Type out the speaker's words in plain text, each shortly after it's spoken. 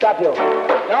Stop you.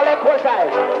 Now let one side.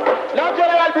 Now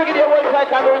General Brigadier one side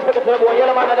can be respected for the boy.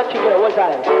 Yellow man and the chicken one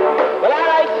side. Well,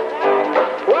 alright.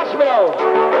 Watch me now.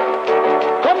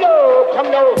 Come now.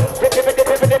 Come now.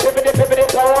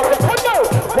 Come now.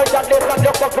 Put that list on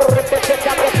your cover. Come now.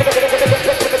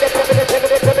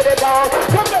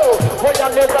 Put that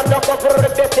list on your cover.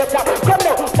 Come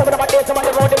now. Some of the days I'm on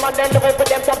the road, the man then looking for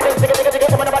them something. Some of the days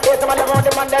I'm on the road, the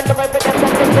man then looking for them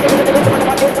something. Some of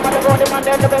the days I'm on the road, the man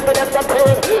then looking for them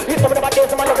something. Some of the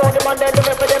days I'm on the road, the man then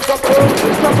looking for them something.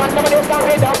 Some of them can't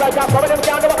read out like that. Some of them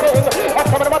can't do a thing. And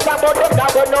some of them are talking about them now.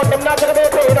 They know them not gonna be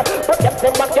paid. But them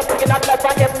man get picking out like I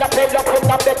am not paid. Look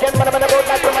from up the gym. Man, I'm gonna go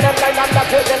like some of them like I'm not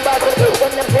paid.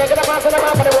 When them take the mass and I'm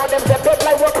gonna want them set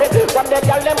like working. When they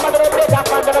tell them man, they got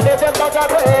man, they them not a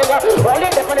thing. All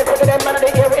they definitely put them man,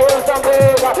 they hear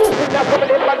something. It's not some of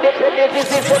them, but they say this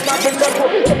is nothing to do.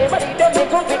 Anybody them they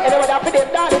come fit, anybody after them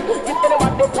darling. If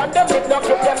anyone they want them, they not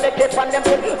give them, they get from them.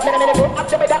 Many go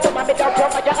after me that man, they don't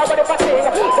come. I got over the thing. The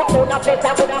own of this,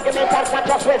 I would argument, I can't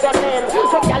trust with your name.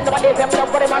 So tell nobody them love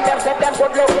for them and them set them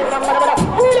good looking. I'm gonna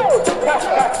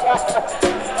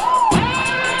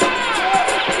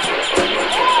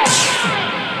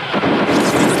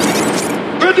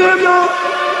good damn y'all.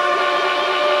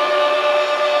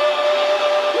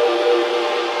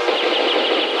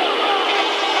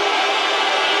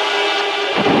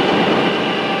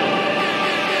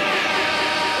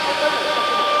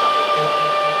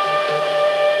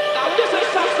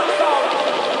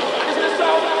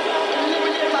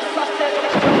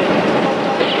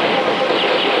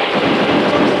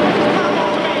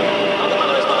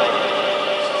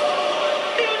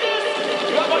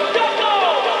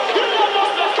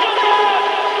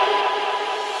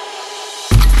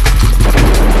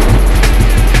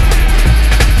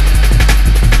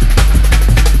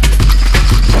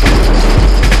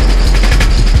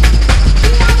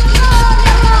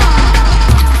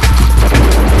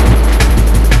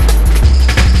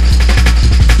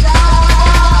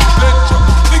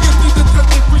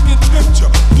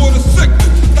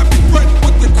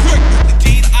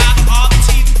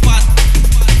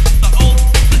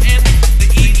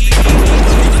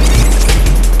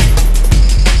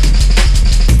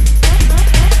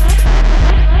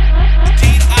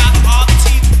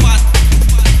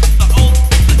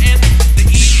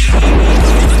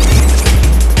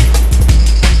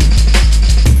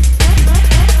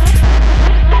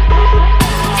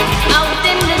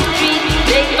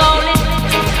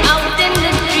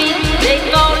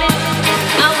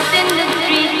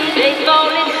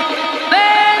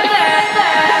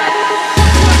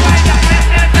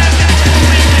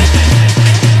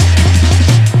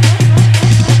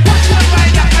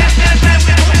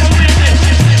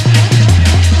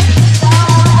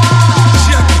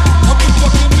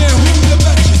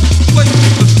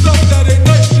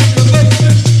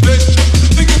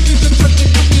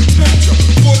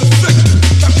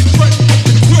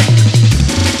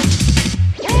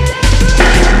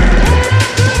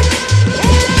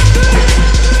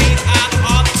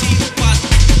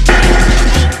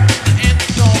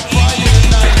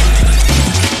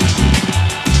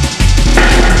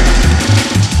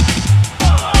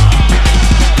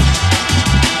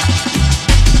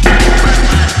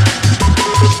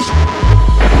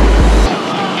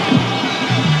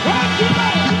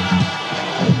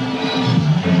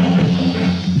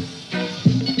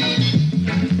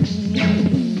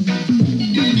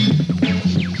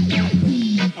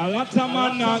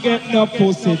 No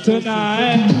pussy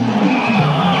tonight.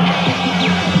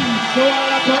 So a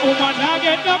lot of woman I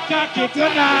get no cocky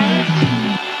tonight.